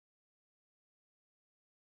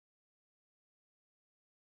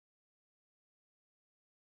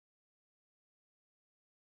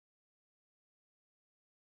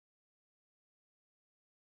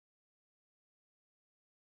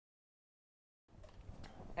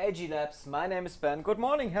Hey G-Labs, my name is Ben. Good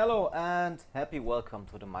morning, hello, and happy welcome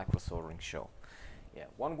to the Micro Soldering Show. Yeah,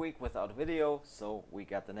 1 week without a video, so we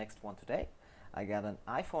got the next one today. I got an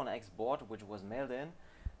iPhone X board which was mailed in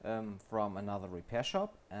from another repair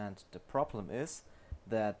shop, and the problem is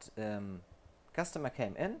that customer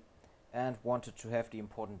came in and wanted to have the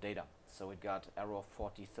important data. So it got error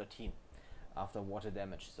 4013 after water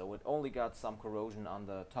damage. So it only got some corrosion on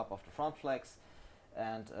the top of the front flex,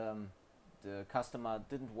 and the customer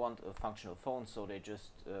didn't want a functional phone, so they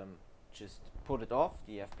just put it off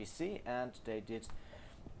the FPC and they did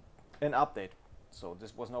an update. So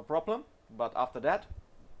this was no problem, but after that,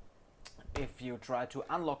 if you try to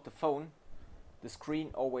unlock the phone, the screen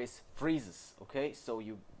always freezes. Okay, so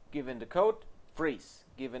you give in the code, freeze,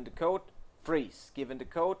 give in the code, freeze, give in the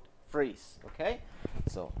code, freeze. Okay,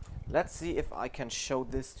 so let's see if I can show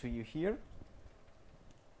this to you here.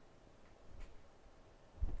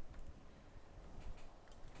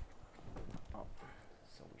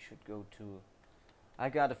 Should go to, I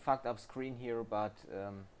got a fucked up screen here, but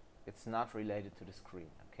it's not related to the screen.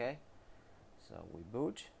 Okay, so we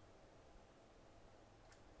boot,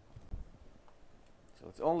 so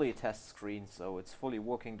it's only a test screen, so it's fully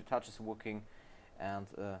working, the touch is working, and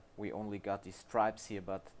we only got these stripes here,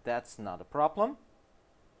 but that's not a problem.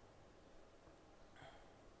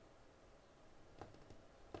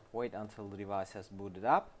 Wait until the device has booted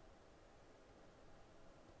up.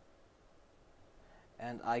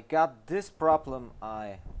 And I got this problem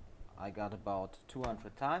I got about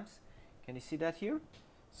 200 times. Can you see that here?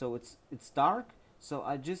 So it's dark, so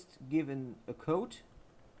I just give in a code.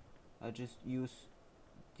 I just use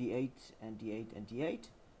D8 and D8 and D8,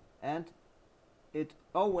 and it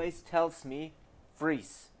always tells me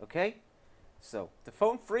freeze. Okay, so the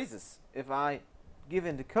phone freezes. If I give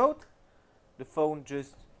in the code, the phone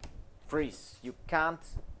just freezes. You can't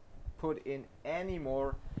put in any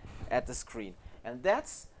more at the screen. And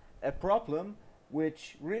that's a problem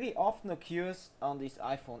which really often occurs on these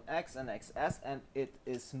iPhone X and XS, and it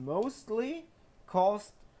is mostly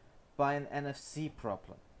caused by an NFC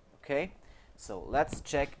problem. Okay, so let's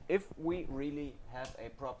check if we really have a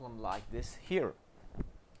problem like this here.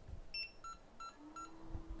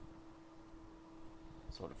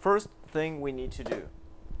 So the first thing we need to do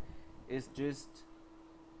is just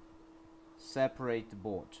separate the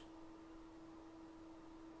board.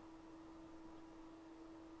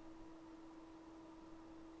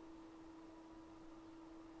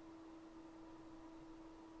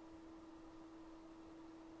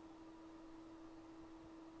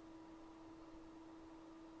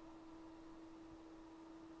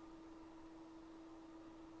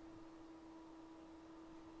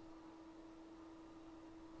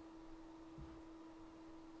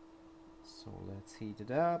 So let's heat it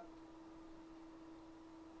up.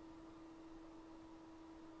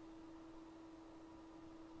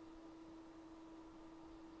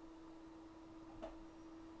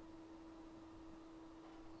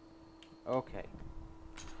 Okay,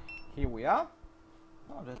 here we are.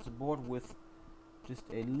 Oh, that's a board with just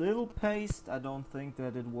a little paste. I don't think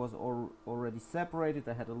that it was already separated.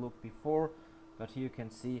 I had a look before, but here you can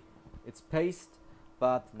see it's paste,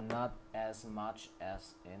 but not as much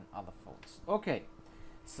as in other phones. Okay,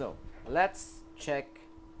 so let's check.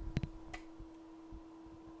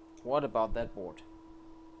 What about that board?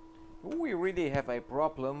 We really have a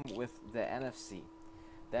problem with the NFC.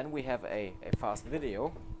 Then we have a fast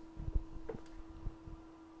video.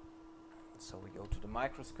 So we go to the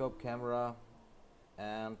microscope camera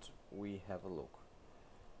and we have a look.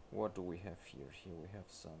 What do we have here? Here we have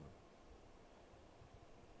some.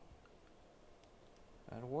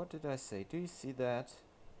 And what did I say? Do you see that?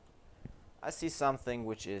 I see something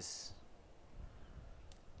which is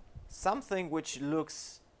something which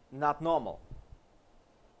looks not normal.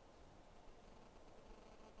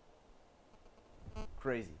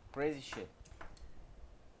 Crazy shit.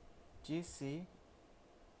 Do you see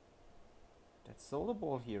that solder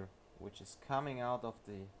ball here, which is coming out of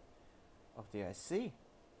the IC?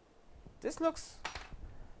 This looks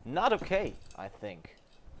not okay, I think.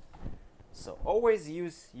 So always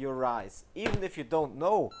use your eyes, even if you don't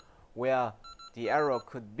know where the error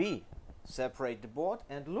could be. Separate the board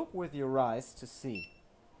and look with your eyes to see.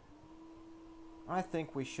 I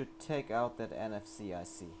think we should take out that NFC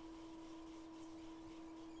IC.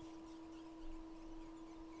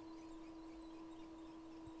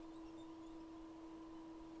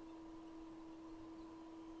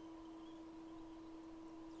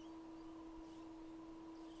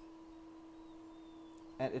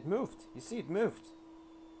 And it moved. You see, it moved.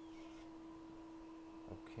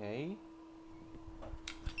 Okay.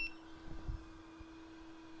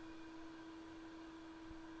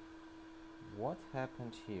 what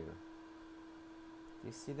happened here? Do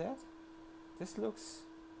you see that? This looks...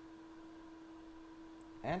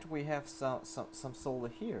 And we have some solder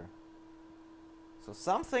here. So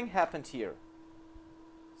something happened here.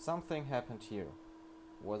 Something happened here.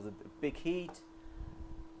 Was it a big heat?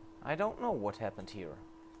 I don't know what happened here.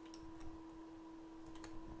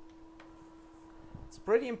 It's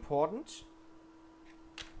pretty important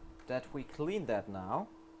that we clean that now.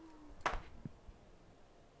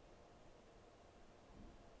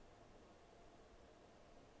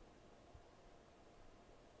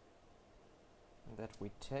 And that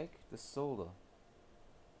we take the solder.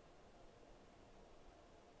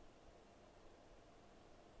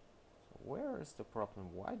 So where is the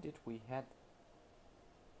problem? Why did we had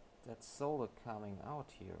that solder coming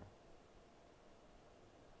out here?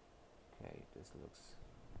 Okay, this looks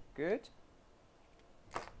good.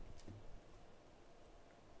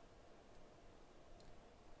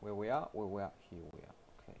 Where we are? Here we are.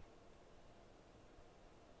 Okay.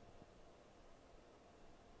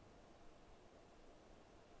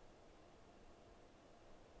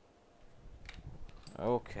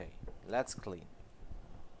 Okay, let's clean.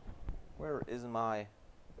 Where is my...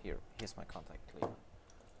 Here's my contact cleaner.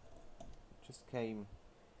 Just came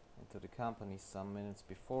into the company some minutes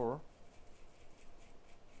before.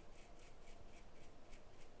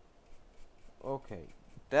 Okay,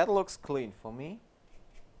 that looks clean for me.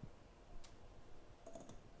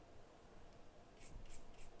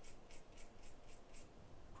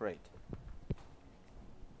 Great.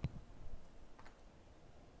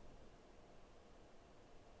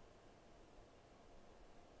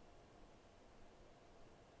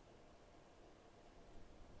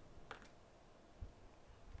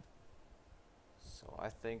 So I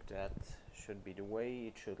think that should be the way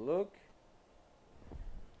it should look.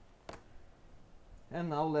 And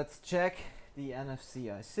now let's check the NFC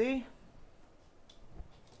IC.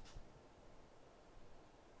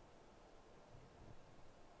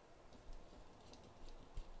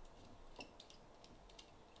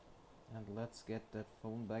 And let's get that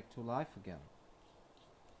phone back to life again.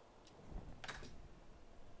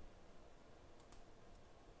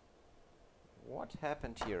 What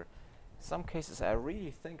happened here? In some cases I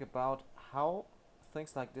really think about how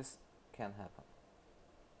things like this can happen.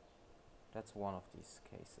 That's one of these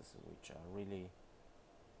cases which are really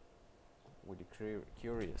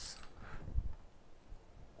curious.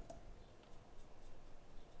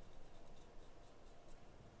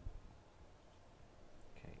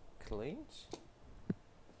 Okay, cleaned.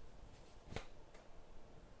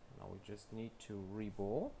 Now we just need to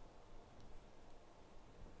rebore.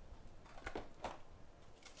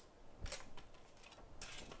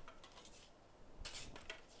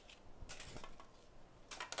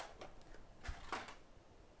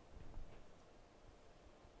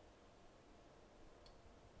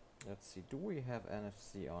 Let's see, do we have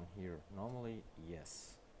NFC on here? Normally,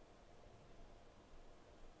 yes.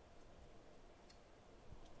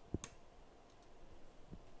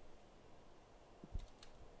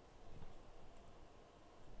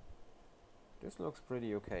 This looks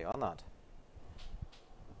pretty okay, or not?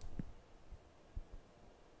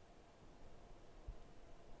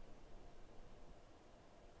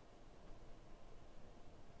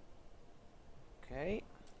 Okay.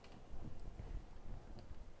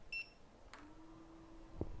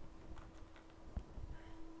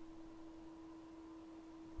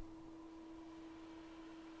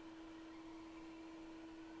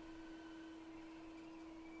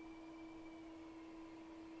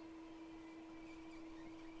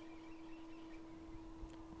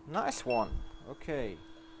 Nice one. Okay.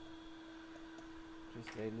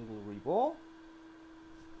 Just a little rebore.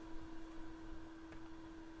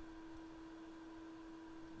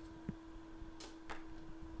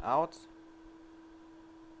 Out.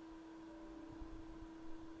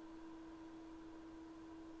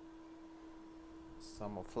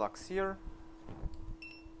 Some more flux here.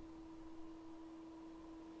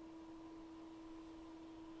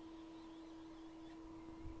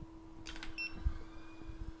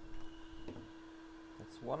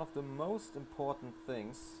 One of the most important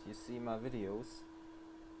things you see in my videos,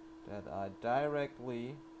 that I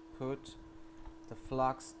directly put the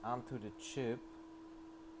flux onto the chip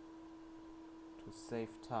to save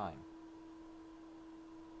time.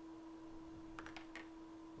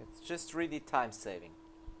 It's just really time saving.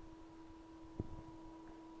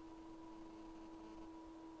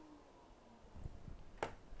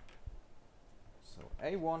 So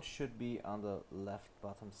A1 should be on the left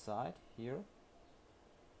bottom side here.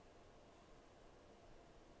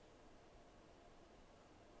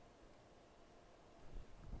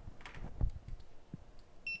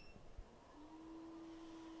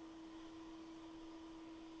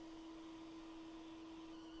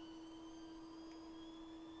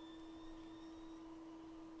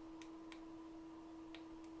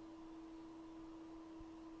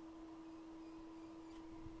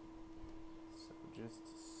 just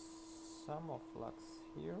some of flux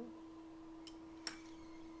here.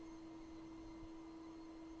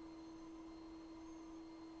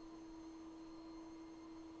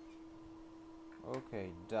 Okay,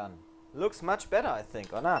 done. Looks much better, I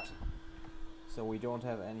think, or not? So we don't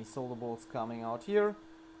have any solder bolts coming out here.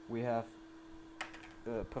 We have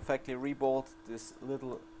perfectly rebolted this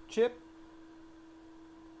little chip,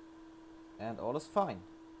 and all is fine.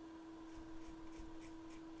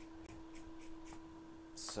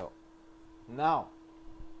 So now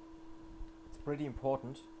it's pretty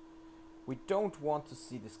important. We don't want to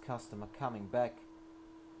see this customer coming back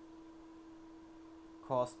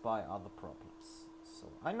caused by other problems. So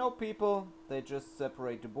I know people, they just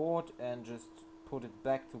separate the board and just put it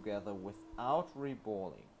back together without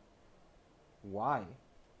reballing. Why?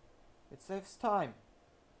 It saves time.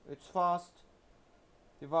 It's fast.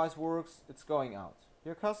 Device works. It's going out.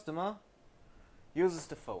 Your customer uses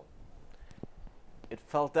the phone. It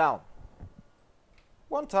fell down.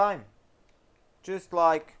 One time. Just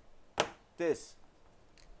like this.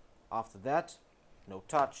 After that, no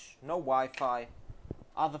touch, no Wi-Fi,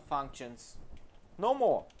 other functions, no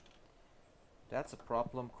more. That's a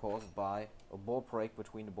problem caused by a ball break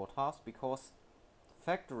between the board halves, because the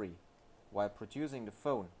factory, while producing the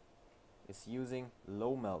phone, is using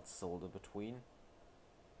low melt solder between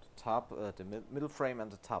the top, the middle frame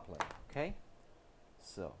and the top layer. Okay,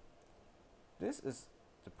 so this is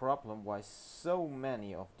the problem why so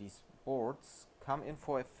many of these boards come in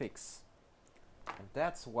for a fix, and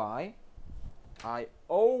that's why I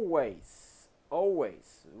always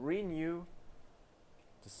renew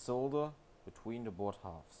the solder between the board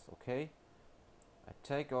halves. Okay, I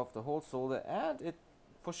take off the whole solder, and it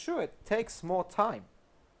for sure it takes more time,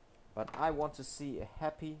 but I want to see a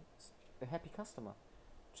happy customer,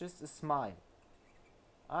 just a smile.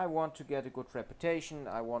 I want to get a good reputation.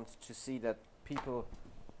 I want to see that people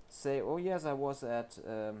say, oh yes, I was at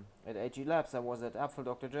AG Labs, I was at Apfel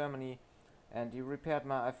Dr. Germany, and he repaired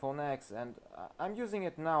my iPhone X, and I'm using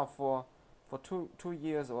it now for 2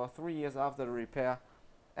 years or 3 years after the repair,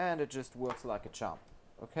 and it just works like a charm.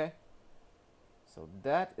 Okay, so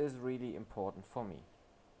that is really important for me.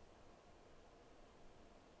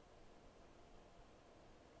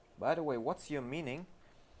 By the way, what's your meaning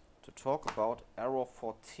to talk about error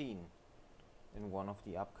 14 in one of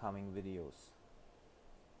the upcoming videos?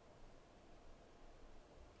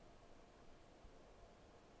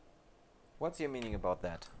 What's your meaning about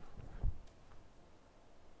that?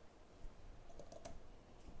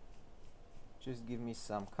 Just give me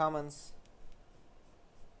some comments,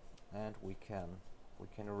 and we can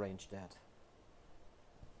arrange that.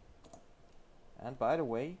 And by the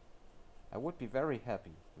way, I would be very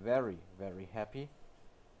happy, very happy,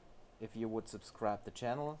 if you would subscribe the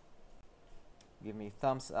channel, give me a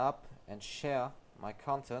thumbs up, and share my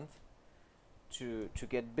content to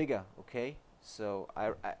get bigger. Okay, so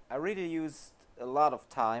I really used a lot of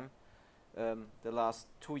time the last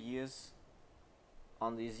 2 years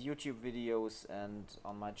on these YouTube videos and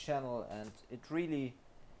on my channel, and it really,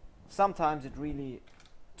 sometimes it really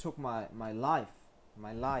took my life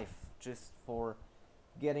just for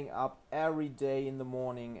getting up every day in the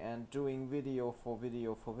morning and doing video for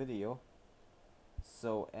video.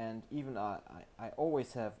 So, and even I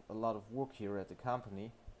always have a lot of work here at the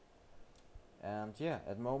company, and yeah,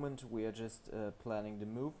 at the moment we are just planning the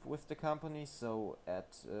move with the company. So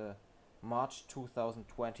at March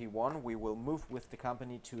 2021 we will move with the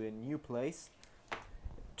company to a new place,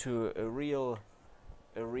 to a real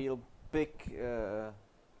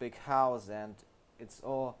big house, and it's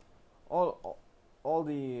all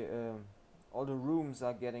the rooms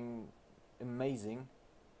are getting amazing,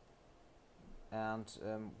 and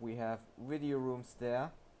we have video rooms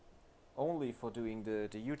there only for doing the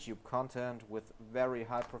YouTube content with very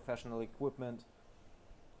high professional equipment,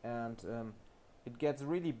 and it gets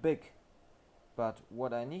really big. But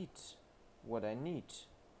what I need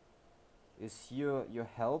is your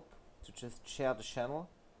help to just share the channel,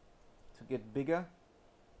 to get bigger,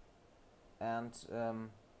 and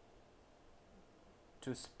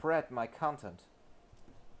to spread my content.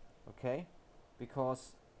 Okay,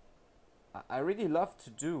 because I really love to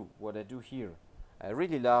do what I do here. I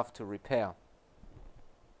really love to repair.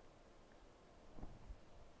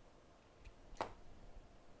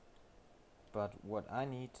 But what I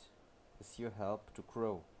need is your help to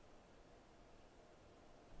grow.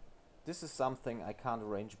 This is something I can't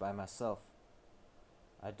arrange by myself.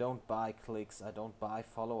 I don't buy clicks, I don't buy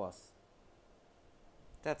followers.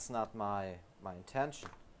 That's not my intention.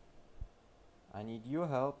 I need your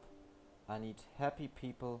help. I need happy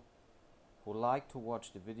people who like to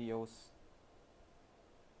watch the videos,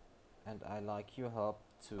 and I like your help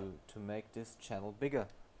to make this channel bigger.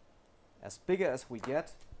 As bigger as we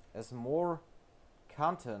get, as more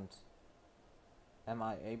content am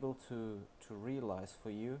I able to realize for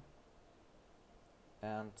you,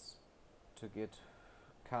 and to get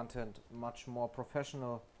content much more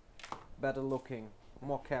professional, better looking,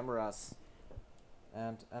 more cameras,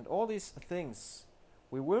 and all these things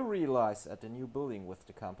we will realize at the new building with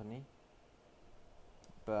the company,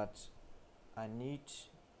 but I need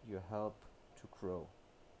your help to grow.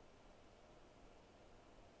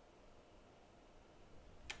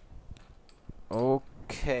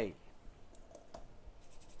 Okay,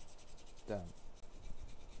 done.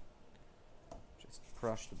 Just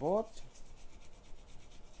brush the board.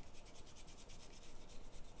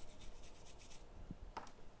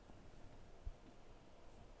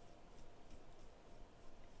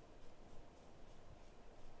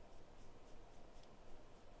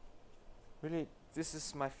 Really, this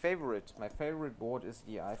is my favorite. My favorite board is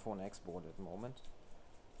the iPhone X board at the moment.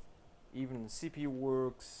 Even CPU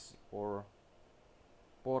works or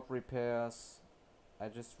board repairs. I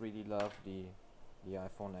just really love the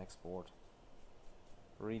iPhone X board.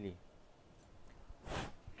 Really.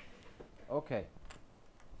 Okay.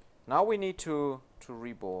 Now we need to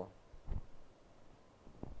rebore.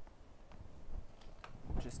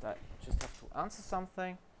 I just have to answer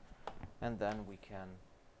something, and then we can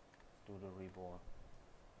do the rebore.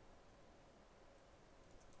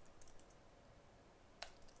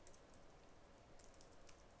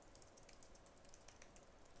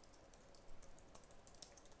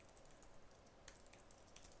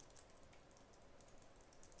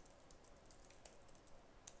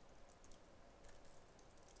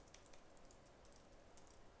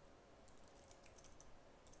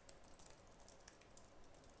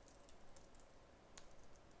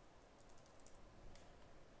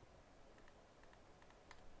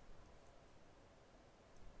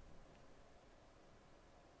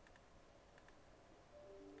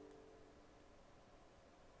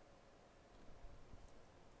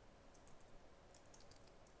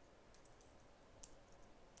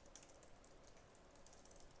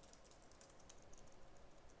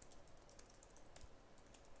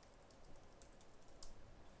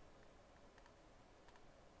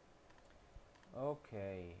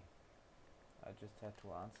 Okay, I just had to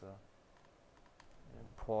answer an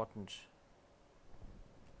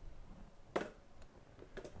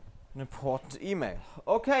important email.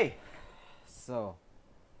 Okay, so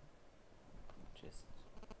just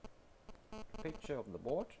a picture of the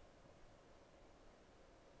board.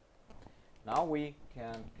 Now we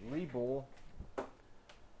can rebore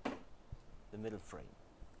the middle frame.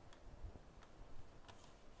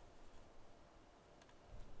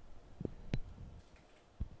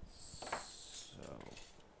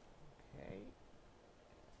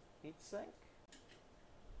 Heatsink.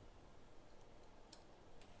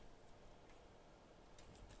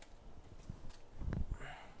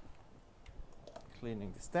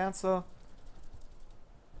 Cleaning the stancer.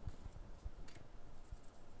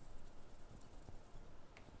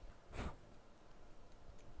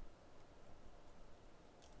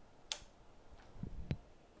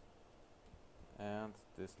 And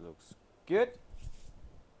this looks good.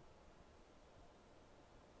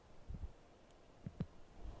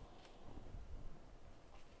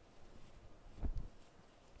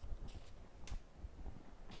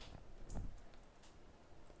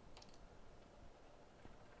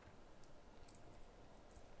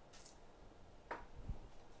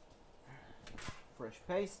 Fresh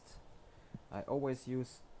paste. I always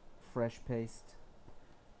use fresh paste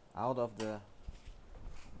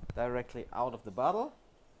directly out of the bottle.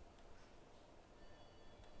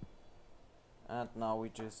 And now we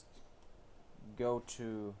just go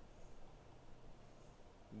to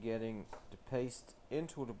getting the paste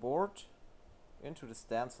into the board, into the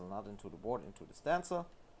stencil, not into the board, into the stencil.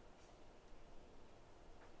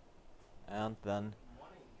 And then,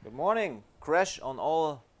 good morning, crash on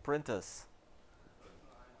all printers.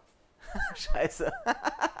 Scheiße.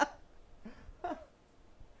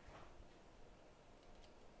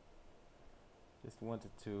 Just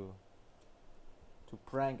wanted to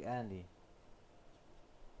prank Andy.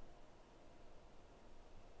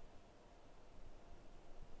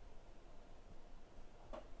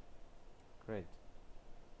 Great.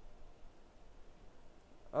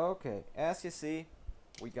 Okay, as you see,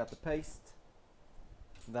 we got the paste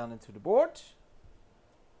down into the board.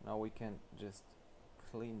 Now we can just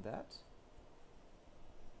clean that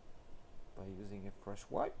by using a fresh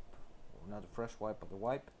wipe, or not a fresh wipe, but a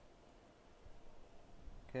wipe.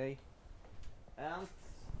 Okay, and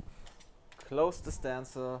close the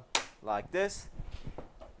stencil like this,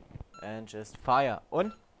 and just fire.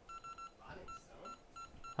 Und? War nix, oder?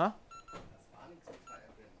 Hä? Das war nix mit Fire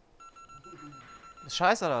drin. Ist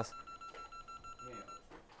scheiße oder was? Nee, alles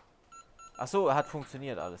gut. Achso, hat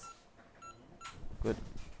funktioniert alles. Gut.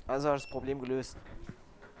 Also hat das Problem gelöst.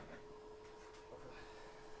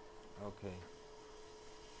 Okay.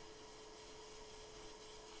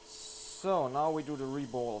 So now we do the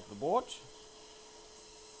reball of the board.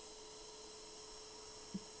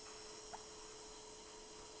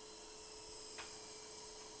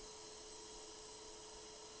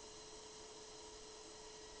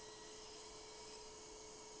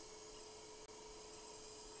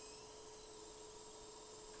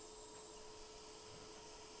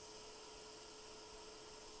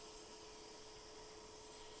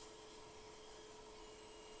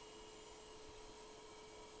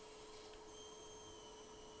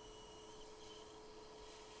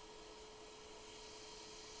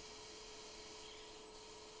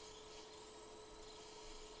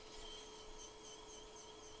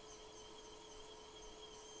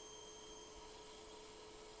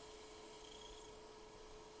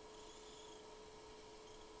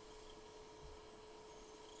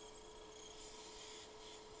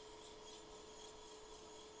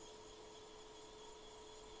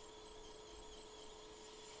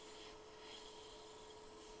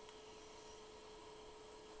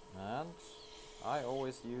 And I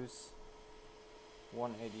always use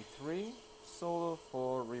 183 solder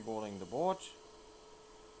for reballing the board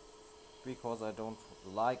because I don't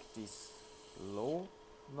like these low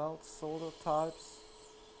melt solder types,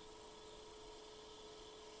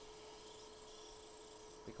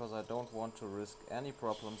 because I don't want to risk any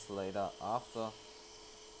problems later after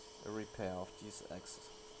a repair of these X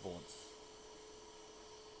boards.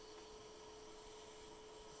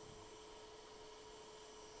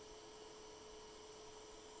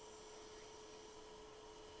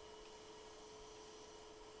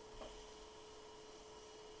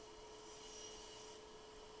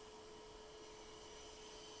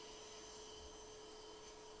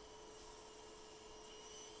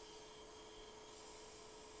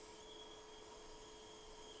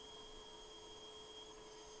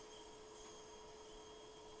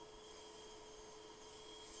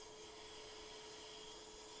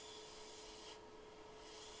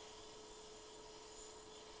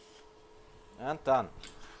 And done.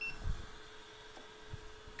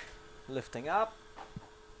 Lifting up,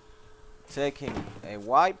 taking a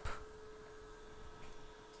wipe,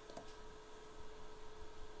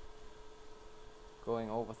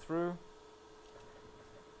 going over through,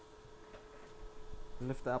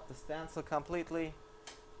 lift up the stencil completely,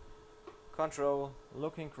 control,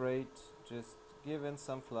 looking great, just give in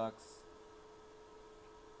some flux,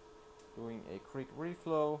 doing a quick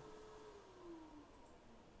reflow.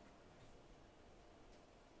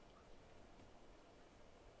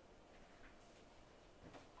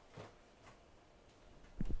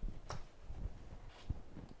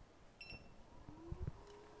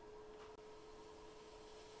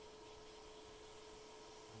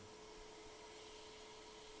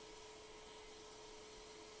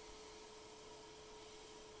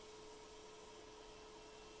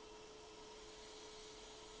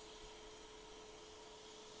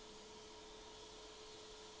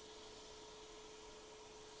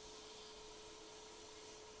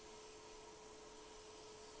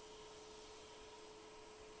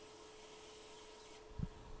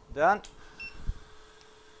 Done.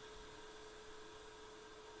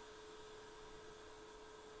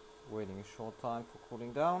 Waiting a short time for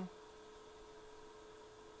cooling down.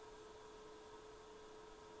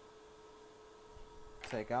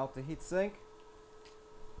 Take out the heatsink.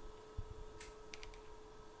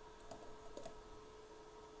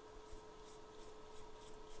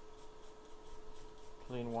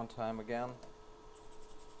 Clean one time again.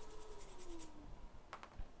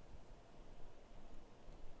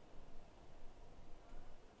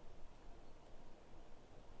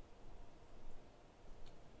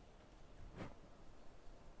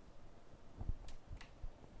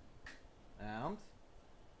 And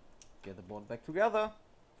get the board back together.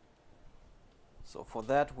 So for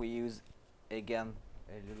that we use again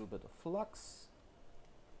a little bit of flux.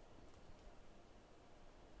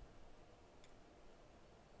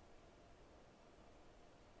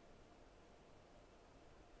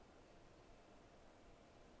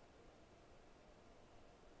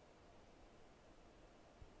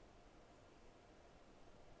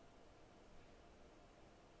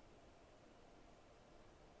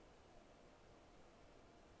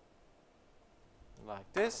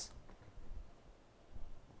 Like this.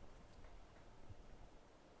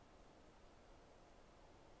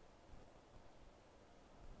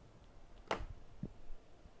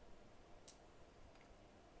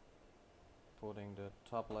 putting the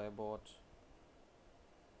top layer board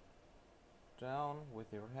down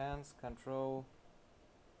with your hands, control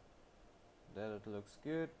that it looks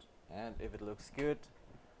good, and if it looks good,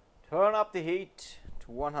 turn up the heat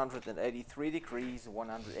to 183 degrees,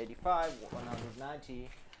 185, 190,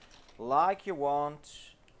 like you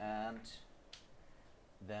want, and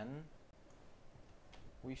then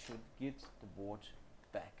we should get the board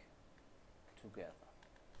back together.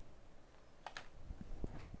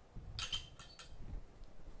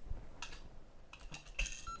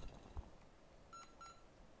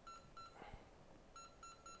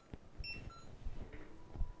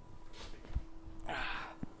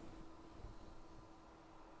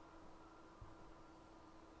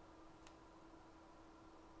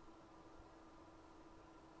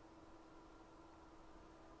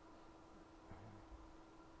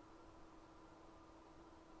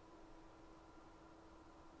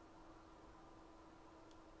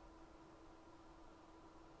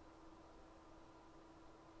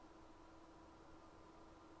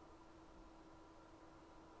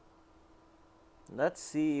 Let's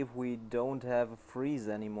see if we don't have a freeze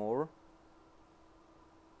anymore.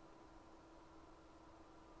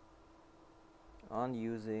 On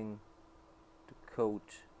using the code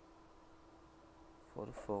for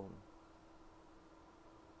the phone.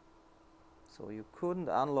 So you couldn't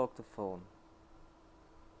unlock the phone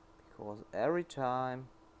because every time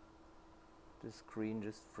the screen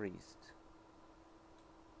just freezed.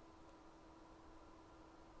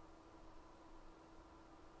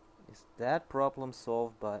 Is that problem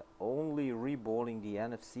solved by only reballing the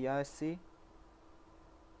NFC IC?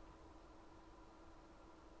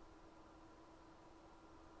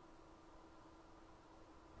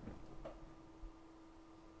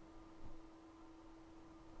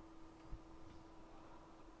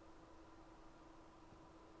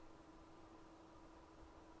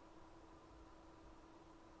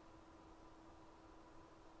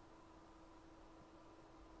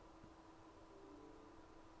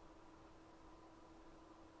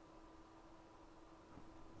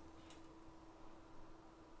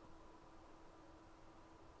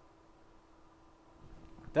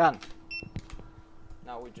 Done.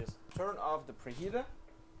 Now we just turn off the preheater.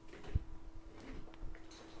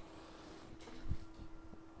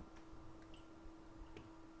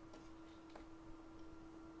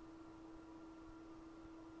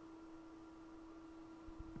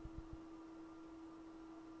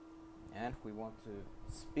 And we want to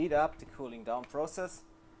speed up the cooling down process.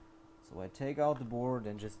 So I take out the board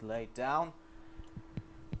and just lay it down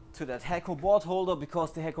to that Heco board holder,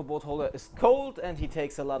 because the Heco board holder is cold and he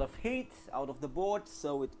takes a lot of heat out of the board,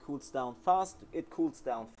 so it cools down fast. It cools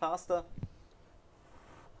down faster.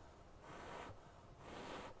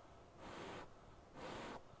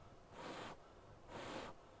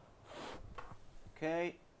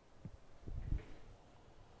 Okay.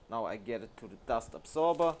 Now I get it to the dust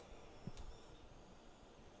absorber,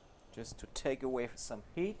 just to take away some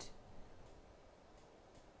heat.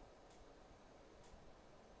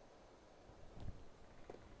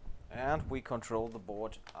 And we control the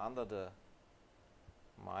board under the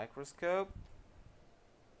microscope.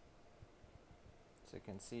 So you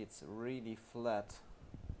can see it's really flat.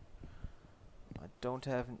 I don't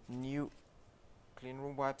have new clean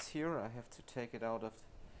room wipes here. I have to take it out of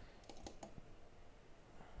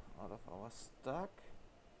our stock.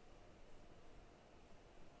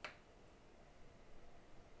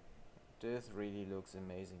 This really looks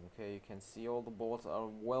amazing. Okay, you can see all the boards are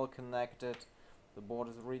well connected. The board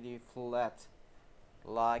is really flat,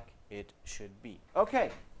 like it should be.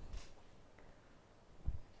 Okay,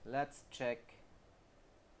 let's check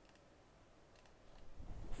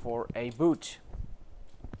for a boot.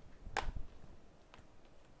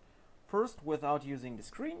 First, without using the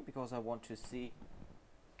screen, because I want to see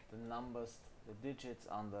the numbers, the digits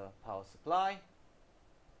on the power supply.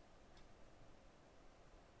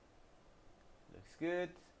 Looks good,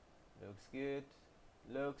 looks good.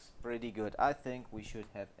 Looks pretty good. I think we should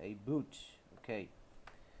have a boot. Okay,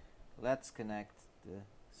 let's connect the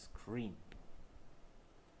screen.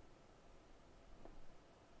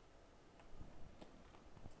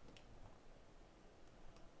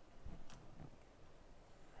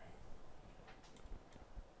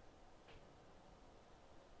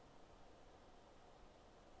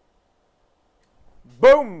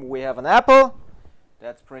 Boom! We have an apple.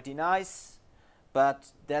 That's pretty nice, but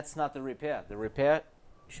that's not the repair. The repair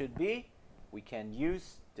should be we can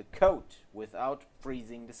use the code without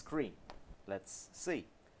freezing the screen. Let's see.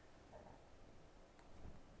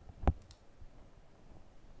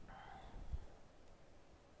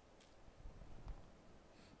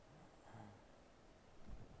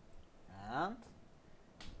 And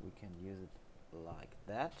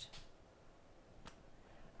first,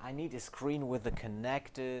 I need a screen with a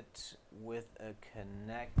connected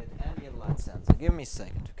ambient light sensor. Give me a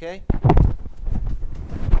second, okay?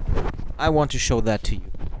 I want to show that to you.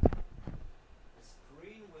 A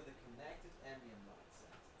screen with a connected ambient light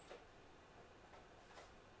sensor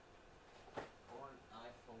for an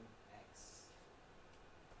iPhone X.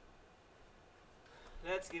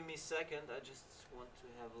 Let's give me a second. I just want to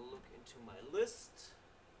have a look into my list.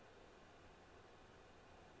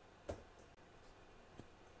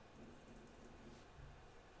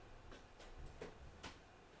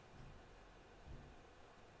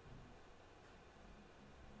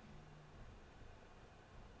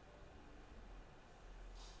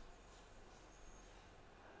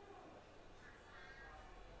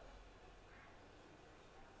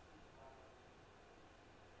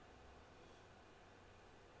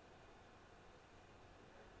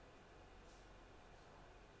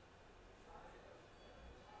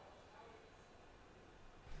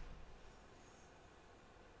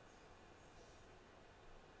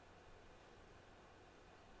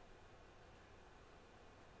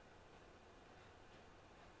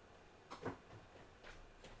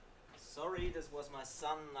 Sorry, this was my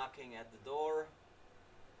son knocking at the door.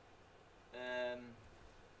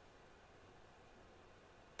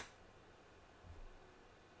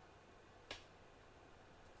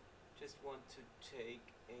 Just want to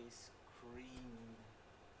take a screen.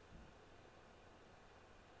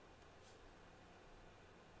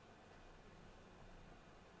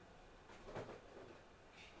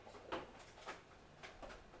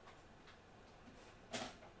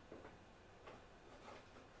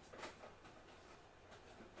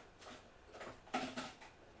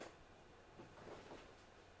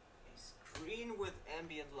 With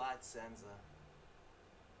ambient light sensor.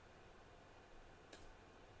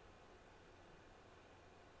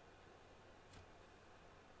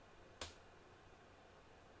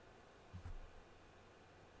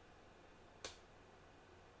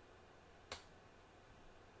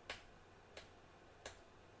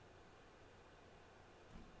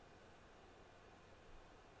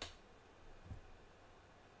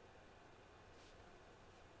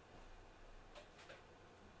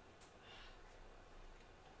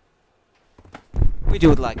 We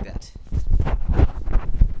do it like that.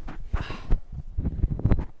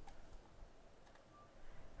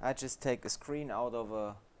 I just take a screen out of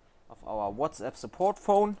our WhatsApp support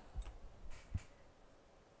phone,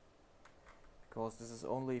 because this is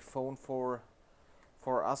only phone for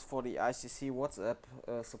us for the ICC WhatsApp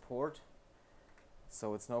support.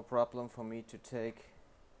 So it's no problem for me to take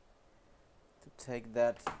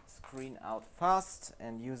that screen out fast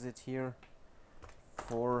and use it here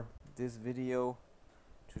for this video,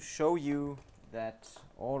 to show you that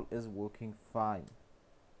all is working fine.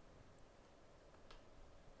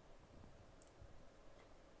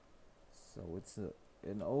 So it's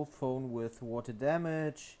an old phone with water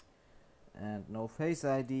damage and no Face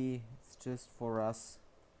ID. It's just for us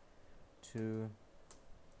to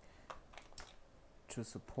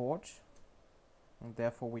support, and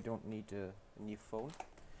therefore we don't need a new phone.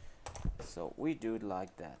 So we do it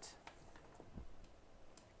like that.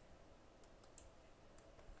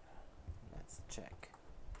 Check.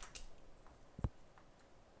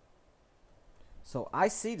 So I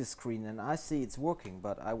see the screen and I see it's working,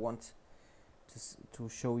 but I want to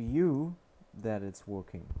show you that it's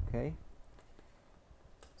working, okay?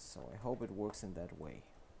 So I hope it works in that way.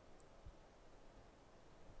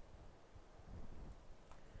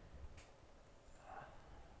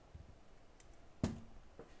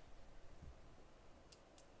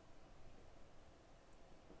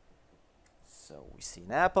 So we see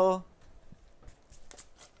an apple.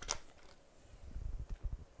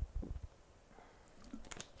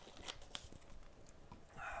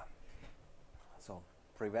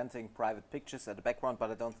 Preventing private pictures at the background,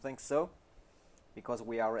 but I don't think so, because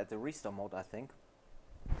we are at the restore mode, I think.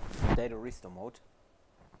 Data restore mode.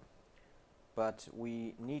 But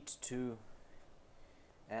we need to,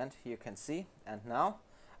 and here you can see, and now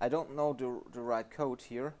I don't know the right code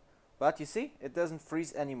here, but you see it doesn't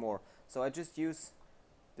freeze anymore. So I just use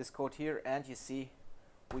this code here, and you see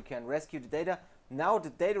we can rescue the data. Now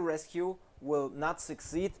the data rescue will not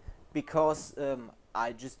succeed because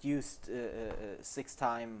I just used 6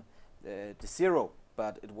 times the 0,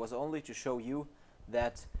 but it was only to show you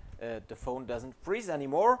that the phone doesn't freeze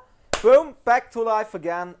anymore. Boom, back to life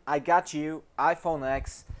again. I got you, iPhone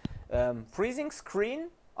X. Freezing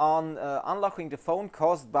screen on unlocking the phone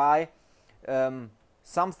caused by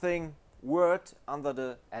something word under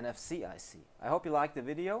the NFC IC. I hope you liked the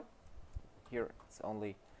video. Here it's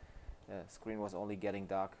only screen was only getting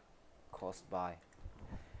dark caused by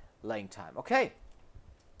laying time. Okay,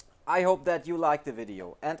 I hope that you like the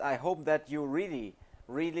video, and I hope that you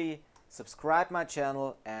really subscribe my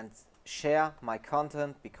channel and share my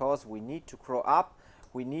content, because we need to grow up,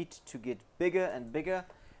 we need to get bigger and bigger.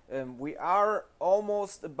 We are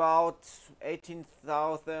almost about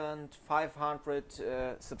 18,500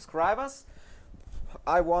 subscribers.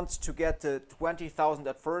 I want to get to 20,000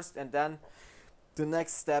 at first, and then the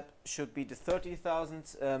next step should be the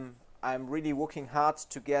 30,000. I'm really working hard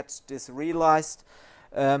to get this realized.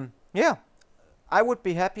 Yeah, I would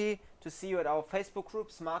be happy to see you at our Facebook group,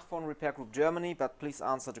 Smartphone Repair Group Germany, but please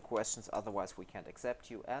answer the questions, otherwise we can't accept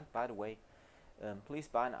you. And by the way, please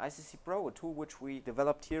buy an ICC Pro, a tool which we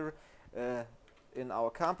developed here in our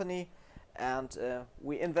company, and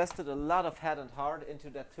we invested a lot of head and heart into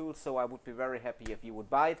that tool, so I would be very happy if you would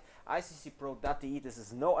buy it. ICCPro.de, this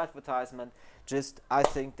is no advertisement, just I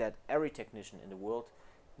think that every technician in the world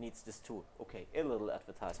needs this tool. Okay, a little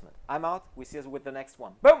advertisement. I'm out, we see us with the next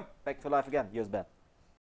one. Boom! Back to life again. Here's Ben.